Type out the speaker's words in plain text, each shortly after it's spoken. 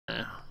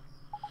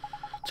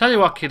Tell you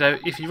what, kiddo,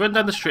 if you run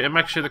down the street and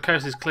make sure the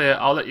coast is clear,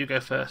 I'll let you go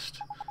first.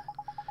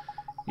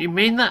 You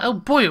mean that? Oh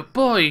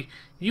boy,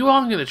 you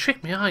aren't going to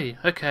trick me, are you?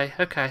 Okay,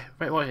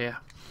 right here.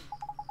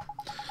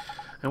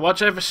 And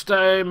watch over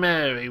Starry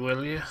Mary,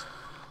 will you?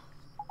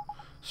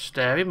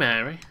 Starry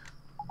Mary?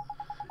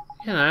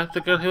 You know, the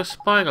girl who was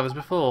spying on us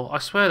before. I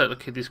swear that the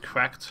kid is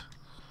cracked.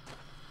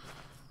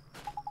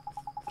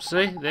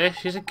 See, there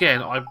she is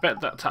again. I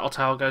bet that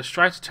Tattletale goes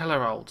straight to tell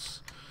her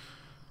olds.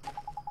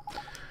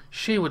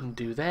 She wouldn't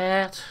do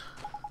that.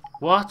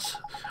 What?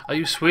 Are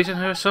you sweeting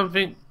her or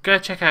something? Go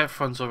check out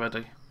fronts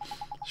already.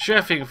 Sure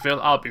thing,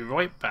 Phil. I'll be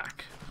right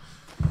back.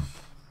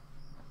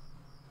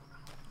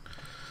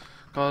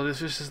 God, if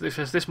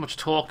there's this much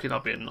talking,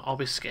 I'll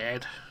be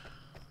scared.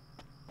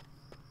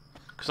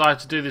 Because I had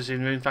to do this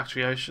in Moon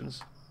Factory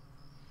Oceans.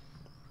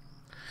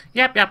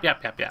 Yep.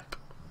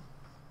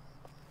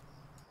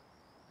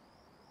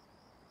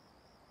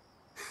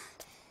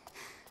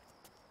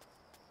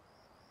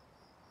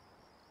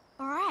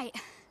 All right,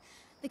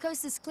 the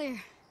coast is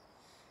clear.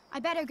 I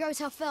better go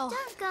tell Phil.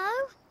 Don't go.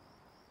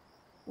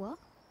 What?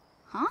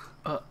 Huh?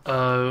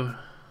 Uh-oh.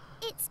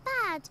 It's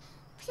bad.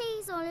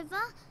 Please,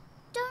 Oliver,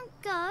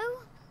 don't go.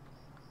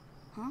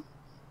 Huh?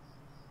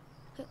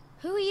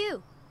 Who are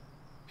you?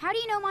 How do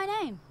you know my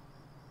name?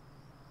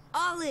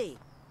 Ollie!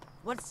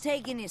 What's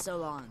taking you so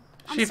long?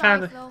 He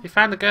found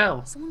the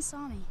girl. Someone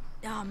saw me.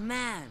 Oh,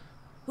 man.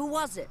 Who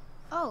was it?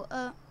 Oh,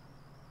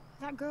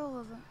 that girl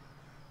over...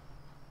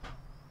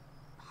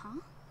 Huh?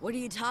 What are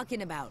you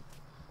talking about?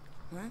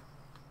 Huh?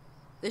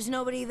 There's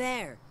nobody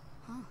there.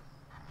 Huh.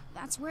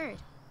 That's weird.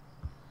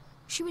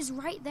 She was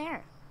right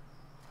there.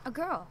 A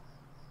girl.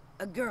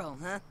 A girl,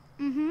 huh?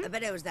 Mm-hmm. I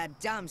bet it was that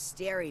dumb,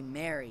 Starry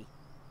Mary.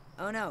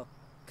 Oh, no.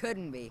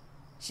 Couldn't be.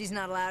 She's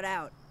not allowed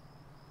out.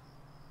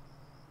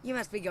 You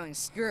must be going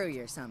screwy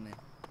or something.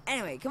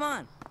 Anyway, come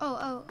on.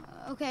 Oh,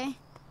 okay.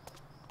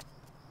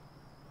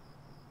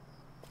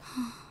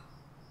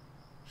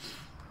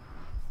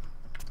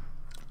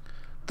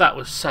 That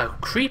was so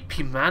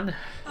creepy, man.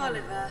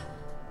 Oliver,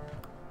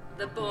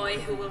 the boy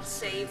who will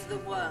save the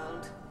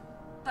world.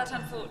 But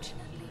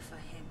unfortunately for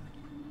him,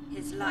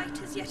 his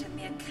light is yet a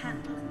mere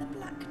candle in the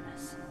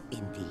blackness.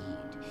 Indeed.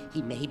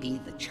 He may be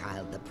the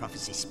child the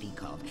prophecies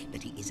speak of,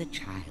 but he is a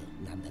child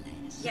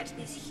nonetheless. Yet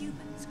these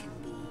humans can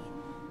be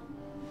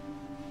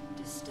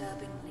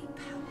disturbingly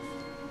powerful.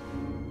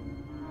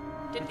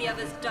 Did the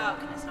other's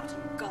darkness not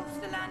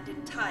engulf the land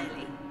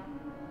entirely?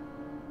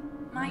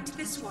 Might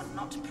this one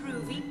not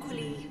prove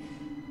equally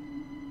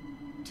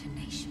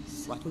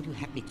tenacious? What would you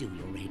have me do,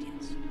 Your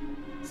Radiance?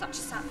 Such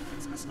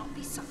saplings must not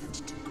be suffered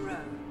to grow.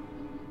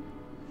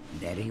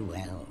 Very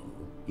well,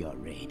 Your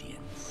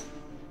Radiance.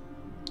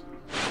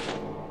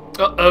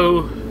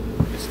 Uh-oh.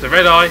 It's the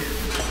Red Eye.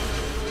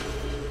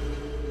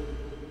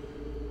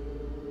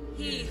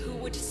 He who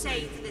would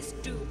save this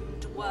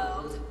doomed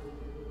world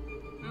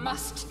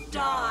must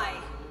die.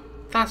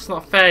 That's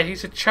not fair.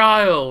 He's a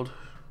child.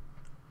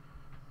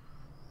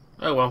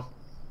 Oh well.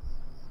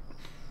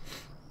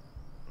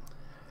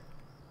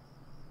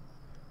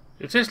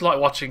 It is like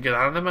watching good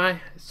anime.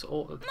 It's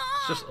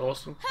just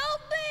awesome.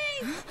 Help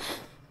me!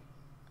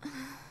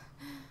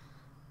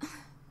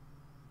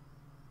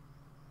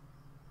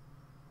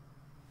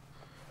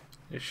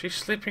 Is she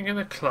sleeping in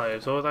her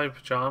clothes, or are they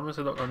pajamas?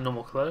 They look like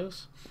normal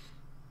clothes.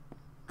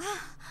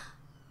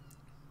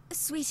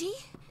 Sweetie?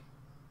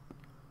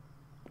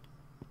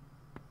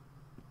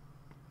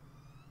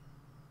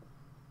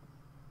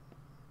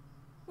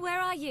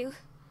 Where are you?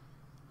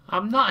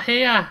 I'm not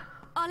here.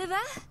 Oliver?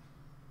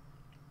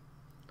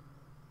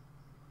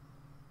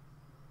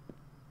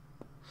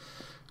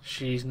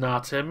 She's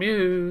not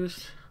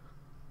amused.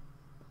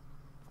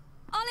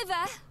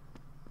 Oliver?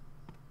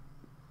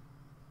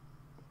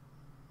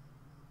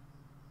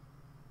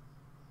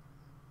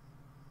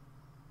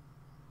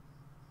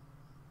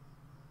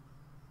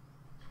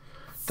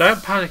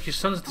 Don't panic, your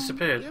son's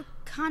disappeared. You're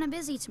kind of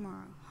busy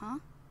tomorrow, huh?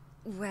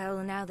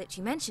 Well, now that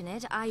you mention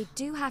it, I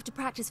do have to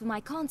practice for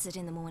my concert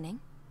in the morning.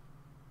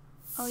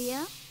 Oh,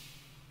 yeah?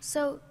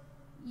 So,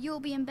 you'll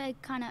be in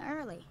bed kind of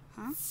early,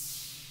 huh?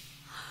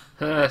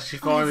 She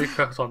finally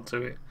caught onto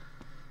it.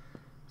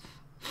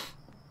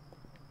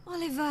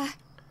 Oliver!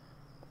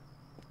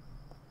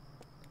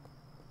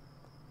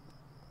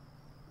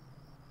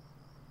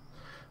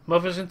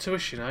 Mother's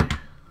intuition, eh?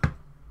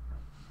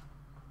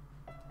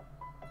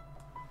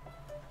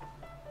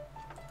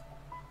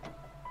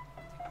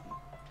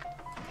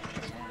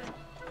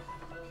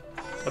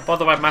 Oh, by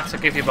the way, Matt, I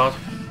give you bod.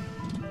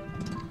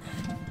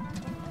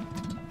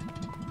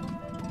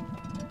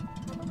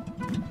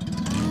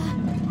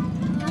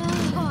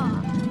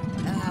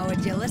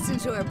 Would you listen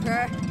to her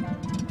purr?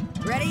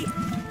 Ready?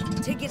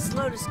 Take it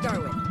slow to start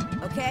with,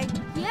 okay?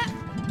 Yep,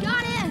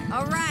 got it!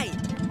 All right.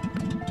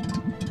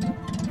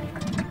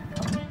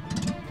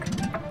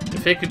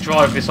 If he could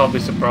drive this, I'll be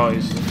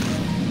surprised.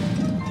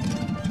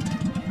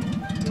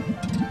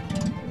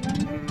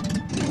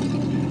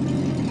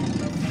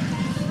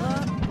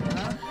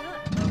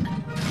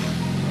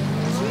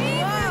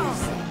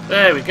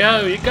 There we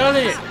go, you got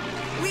it!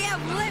 We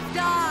have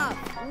liftoff!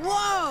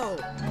 Whoa!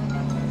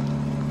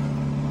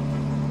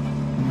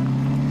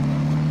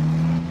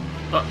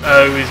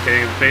 Uh-oh, he's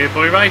getting a big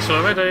boy race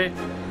already.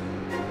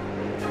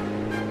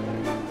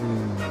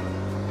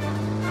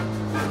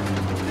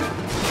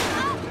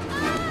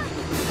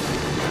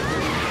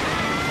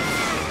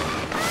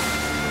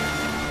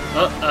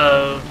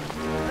 Uh-oh.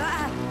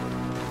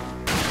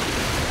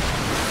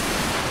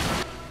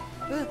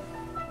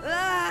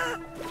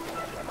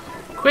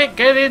 Quick,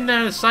 get in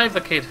there and save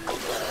the kid.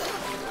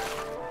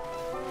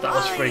 That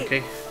was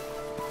freaky.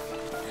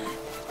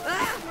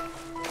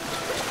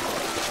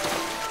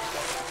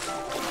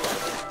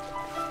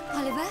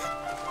 Oliver?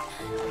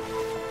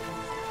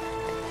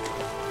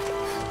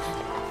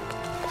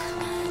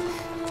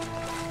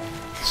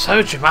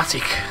 So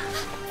dramatic.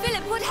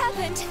 Philip, what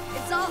happened?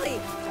 It's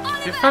Ollie!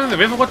 You fell in the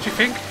river, what do you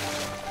think?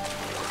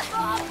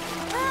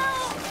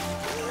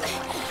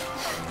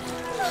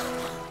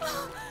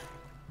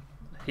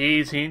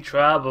 He's in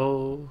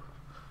trouble.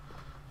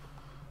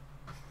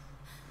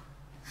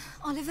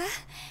 Oliver?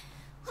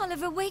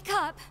 Oliver, wake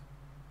up!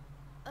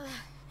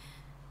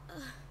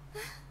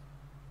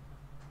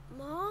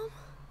 Mom?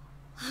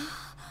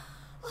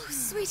 Oh,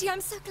 sweetie,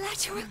 I'm so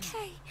glad you're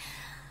okay.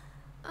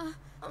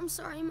 I'm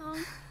sorry,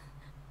 Mom.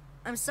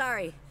 I'm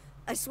sorry.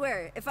 I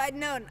swear, if I'd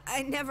known,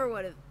 I never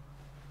would have.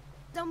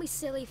 Don't be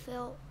silly,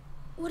 Phil.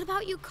 What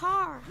about your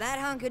car? That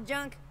hunk of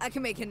junk, I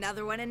can make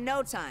another one in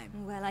no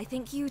time. Well, I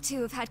think you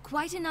two have had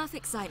quite enough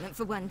excitement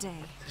for one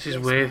day. This is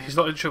weird. He's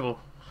not in trouble.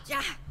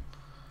 Yeah,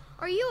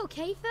 Are you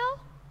okay, Phil?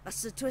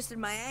 must have twisted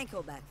my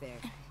ankle back there.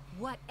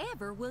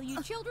 Whatever will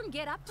you children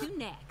get up to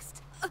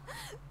next?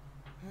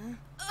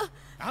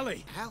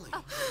 Allie! Allie,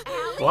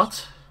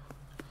 What?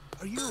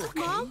 Are you okay?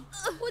 Mom?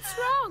 What's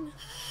wrong?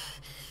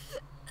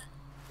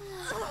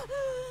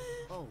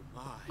 oh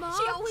my. Mom?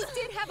 She always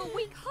did have a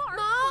weak heart.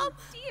 Mom? Oh,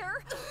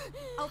 dear.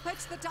 I'll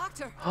fetch the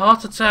doctor.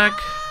 Heart attack.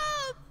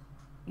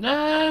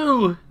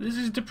 No! This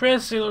is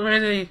depressing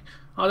already.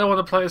 I don't want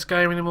to play this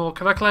game anymore.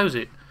 Can I close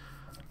it?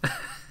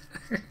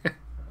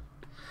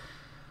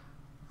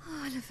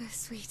 Oliver,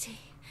 sweetie.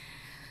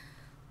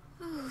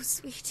 Oh,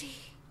 sweetie.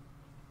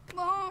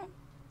 Mom?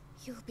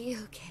 You'll be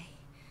okay.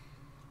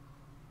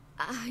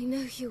 I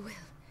know you will.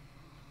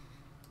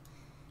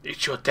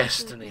 It's your Good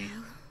destiny.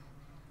 now.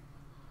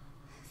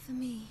 For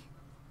me.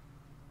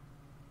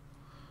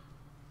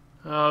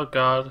 Oh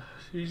god.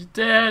 She's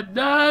dead.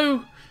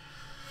 No!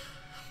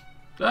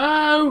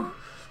 No!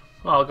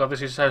 Oh god,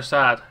 this is so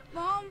sad.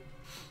 Mom?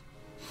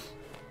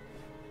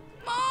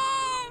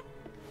 Mom?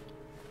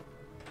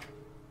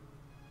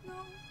 No.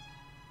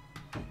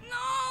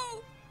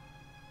 No!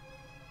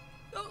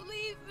 Don't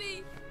leave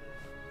me.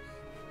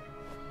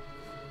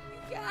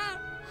 You can't.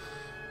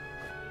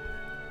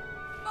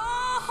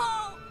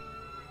 Mom!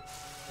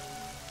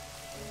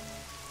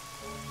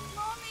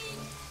 Mommy!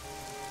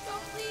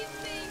 Don't leave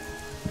me.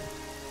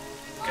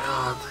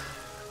 God.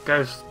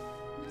 Ghost.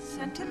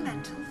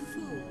 Sentimental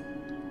fool.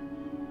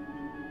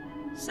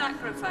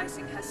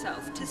 Sacrificing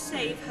herself to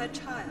save her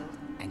child.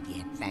 And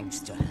yet, thanks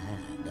to her,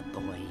 the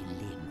boy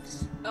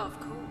lives. Of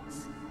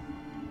course.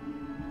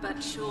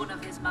 But shorn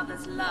of his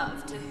mother's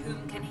love, to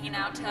whom can he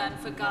now turn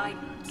for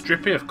guidance?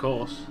 Drippy, of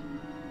course.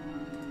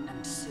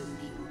 And soon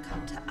he will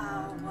come to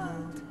our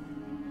world,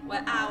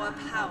 where our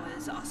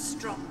powers are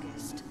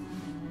strongest.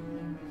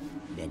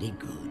 Very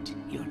good,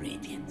 Your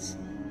Radiance.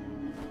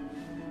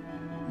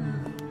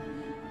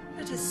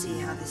 Let us see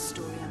how this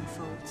story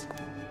unfolds.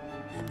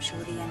 I'm sure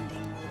the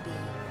ending will be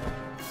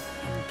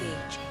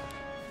engaging.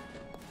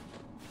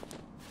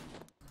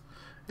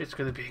 It's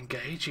going to be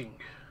engaging.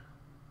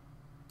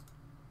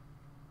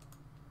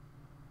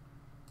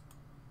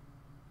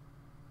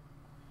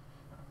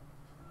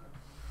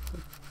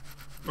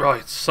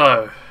 Right,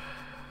 so.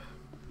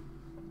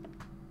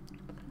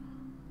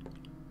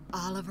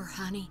 Oliver,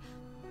 honey,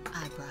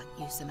 I brought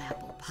you some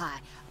apple pie.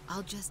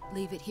 I'll just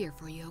leave it here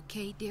for you,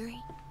 okay,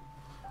 dearie?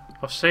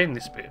 I've seen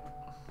this bit.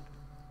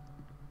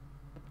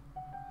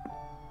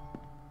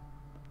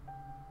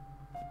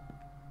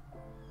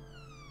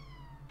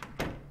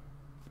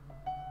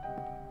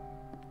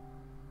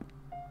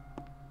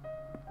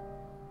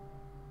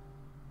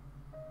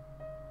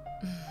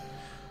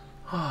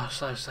 Oh,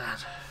 so sad.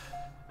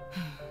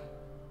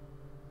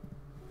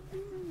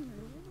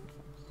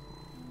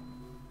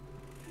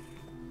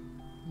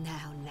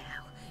 Now,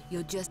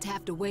 you'll just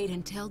have to wait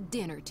until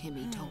dinner,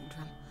 Timmy told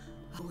him.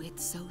 Oh,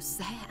 it's so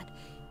sad.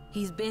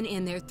 He's been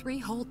in there 3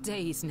 whole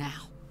days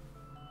now.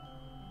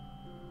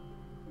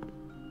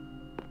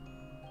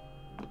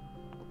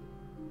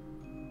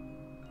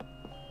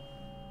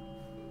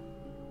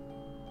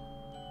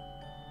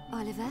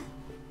 Oliver,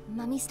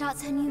 Mummy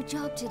starts her new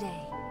job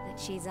today, but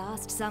she's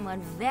asked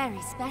someone very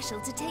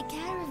special to take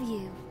care of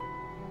you.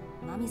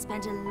 Mummy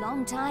spent a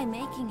long time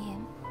making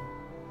him.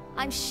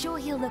 I'm sure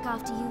he'll look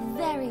after you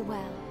very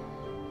well.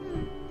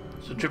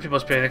 So Drippy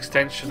must be an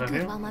extension Be of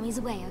good him. while Mummy's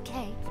away,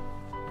 okay?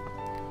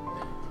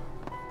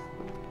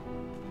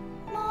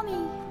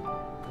 Mommy.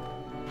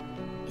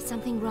 Is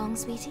something wrong,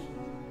 sweetie?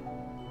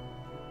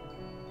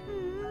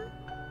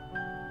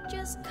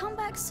 Just come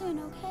back soon,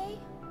 okay?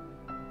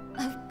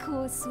 Of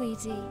course,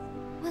 sweetie.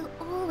 We'll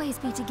always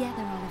be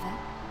together, Oliver.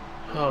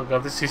 Oh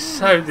god, this is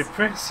so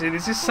depressing.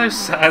 This is so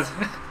sad.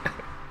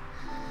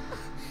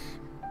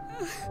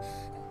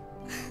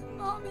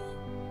 Mommy,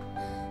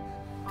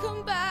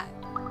 come back.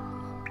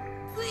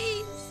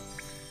 Please.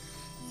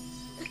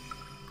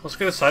 I was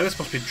going to say, this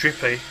must be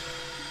drippy.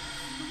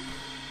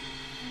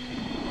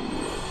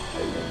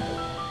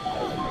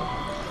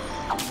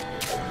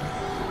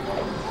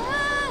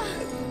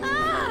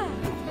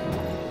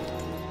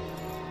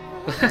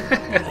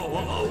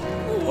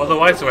 What the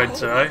way to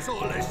enter, eh?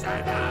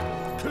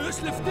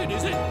 Curse lifted,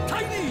 is it?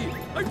 Tiny!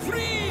 I'm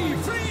free!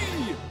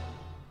 Free!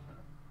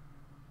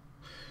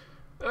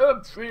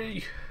 I'm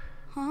free.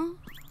 Huh?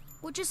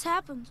 What just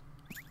happened?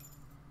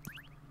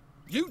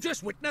 You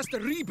just witnessed the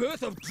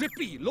rebirth of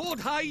Drippy, Lord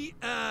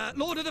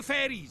of the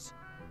Fairies.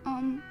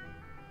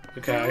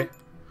 Okay.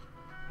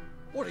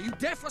 What, are you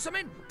deaf or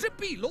something?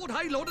 Drippy, Lord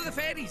of the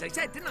Fairies, I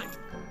said, didn't I?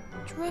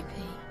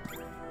 Drippy.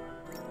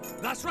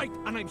 That's right,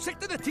 and I'm sick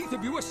to the teeth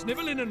of you a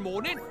snivelling and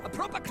moaning. A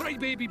proper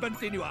crybaby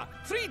bunting you are.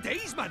 3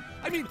 days, man.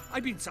 I mean,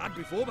 I've been sad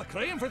before, but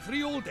crying for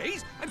 3 whole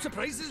days? I'm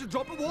surprised there's a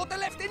drop of water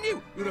left in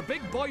you. You're a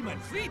big boy, man.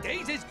 3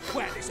 days is,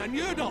 well, it's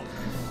unheard of.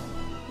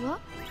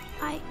 What?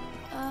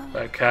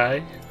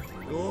 Okay.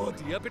 Oh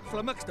dear, bit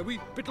flummoxed, are we?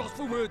 Bit lost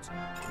for words.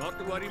 Not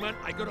to worry, man,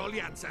 I got all the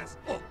answers.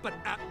 Oh, but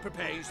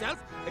prepare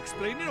yourself.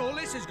 Explaining all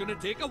this is gonna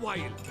take a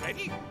while.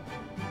 Ready?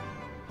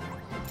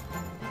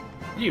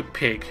 You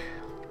pig.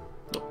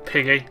 Not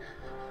piggy.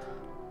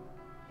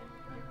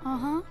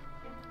 Uh-huh.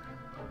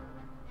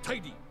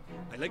 Tidy.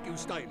 I like your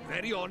style.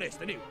 Very honest,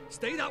 and you.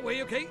 Stay that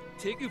way, okay?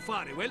 Take you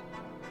far, it will.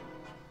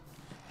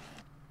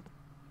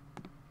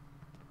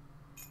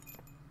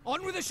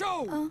 On with the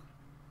show!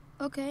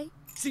 Okay.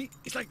 See,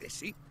 it's like this,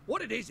 see?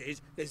 What it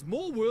is there's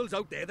more worlds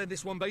out there than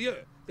this one by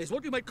here. There's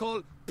what you might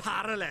call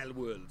parallel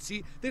worlds,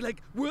 see? They're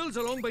like worlds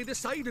along by the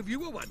side of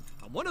your one.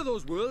 And one of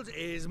those worlds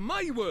is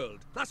my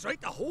world. That's right,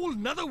 a whole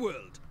nother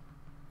world.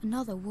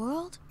 Another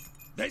world?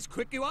 There's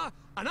quick you are.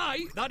 And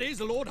I, that is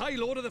the Lord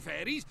of the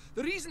Fairies,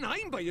 the reason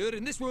I'm by here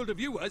in this world of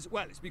yours,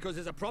 well, it's because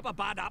there's a proper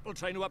bad apple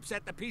trying to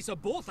upset the peace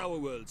of both our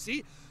worlds,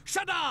 see?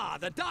 Shada,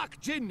 the Dark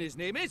Djinn, his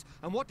name is,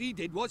 and what he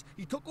did was,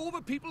 he took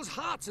over people's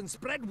hearts and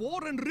spread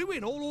war and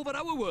ruin all over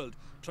our world.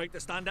 Tried to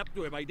stand up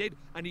to him, I did,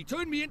 and he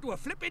turned me into a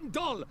flipping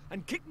doll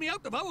and kicked me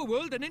out of our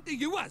world and into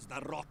yours,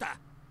 the rotter.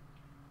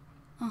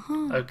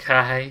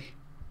 Okay.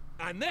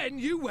 And then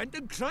you went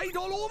and cried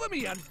all over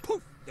me, and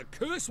poof, the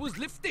curse was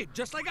lifted,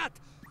 just like that.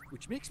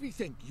 Which makes me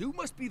think you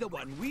must be the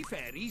one we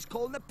fairies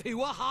call the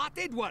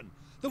pure-hearted one.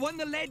 The one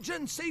the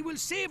legends say will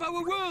save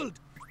our world.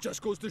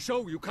 Just goes to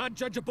show you can't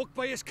judge a book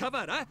by its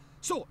cover, eh?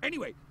 So,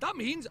 anyway, that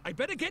means I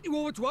better get you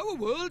over to our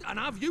world and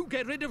have you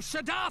get rid of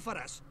Shada for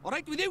us. All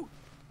right with you?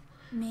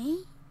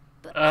 Me?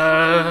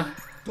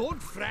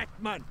 Don't fret,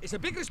 man. It's a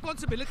big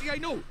responsibility, I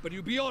know, but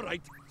you'll be all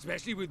right,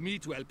 especially with me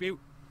to help you.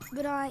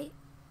 But I...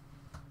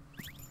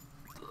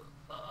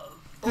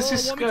 This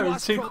is going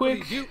too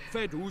quick. You,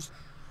 Fedus.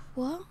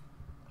 What?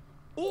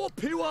 Oh,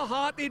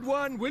 pure-hearted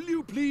one, will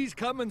you please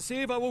come and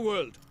save our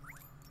world?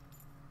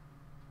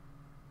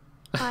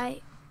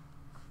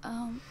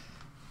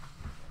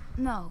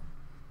 No.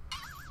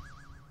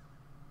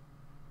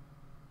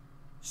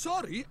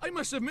 Sorry, I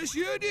must have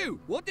misheard you.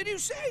 What did you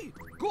say?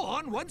 Go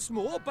on once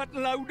more, but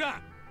louder.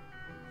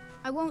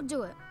 I won't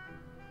do it.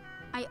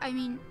 I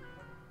mean,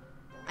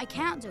 I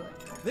can't do it.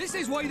 This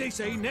is why they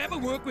say never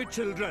work with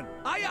children.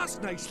 I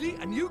ask nicely,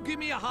 and you give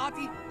me a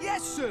hearty,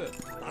 yes, sir.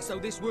 That's how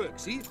this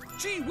works, see?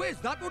 Gee whiz,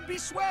 that would be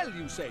swell,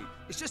 you say.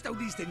 It's just how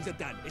these things are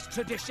done. It's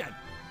tradition.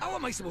 How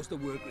am I supposed to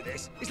work with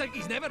this? It's like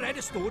he's never read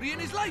a story in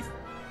his life.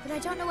 But I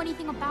don't know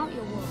anything about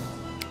your world.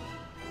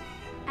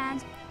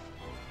 And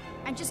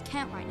I just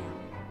can't right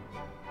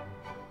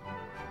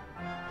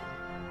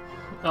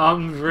now.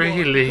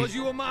 Really? What, because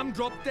your mum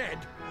dropped dead?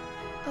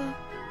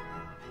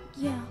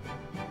 Yeah.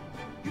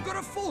 You got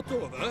a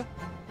photo of her?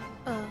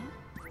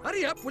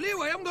 Hurry up, will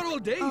you? I haven't got all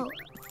day.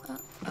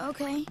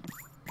 Okay.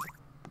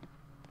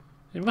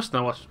 He must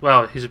know what...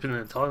 Well, he's been in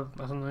the toilet,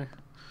 hasn't he?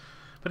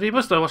 But he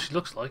must know what she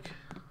looks like.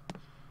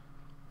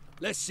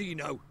 Let's see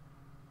now.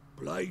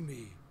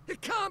 Blimey.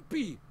 It can't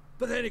be.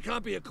 But then it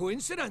can't be a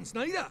coincidence,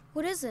 neither.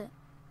 What is it?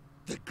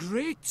 The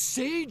great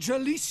sage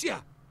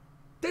Alicia.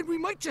 Then we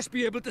might just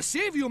be able to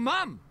save your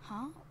mum.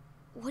 Huh?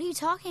 What are you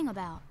talking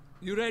about?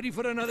 You ready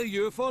for another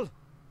earful?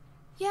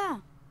 Yeah.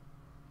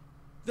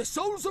 The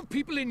souls of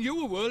people in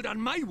your world and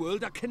my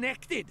world are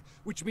connected,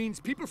 which means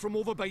people from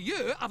over by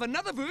here have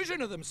another version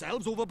of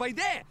themselves over by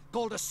there,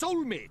 called a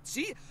soulmate,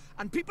 see?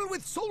 And people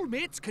with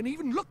soulmates can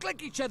even look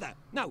like each other.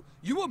 Now,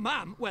 your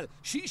mum, well,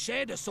 she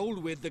shared a soul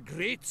with the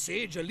great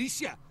sage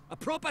Alicia. A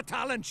proper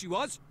talent she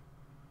was.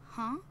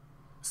 Huh?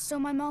 So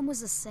my mom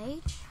was a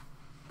sage?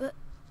 But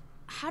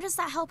how does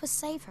that help us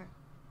save her?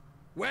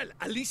 Well,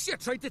 Alicia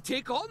tried to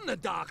take on the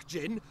Dark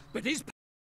Djinn, but his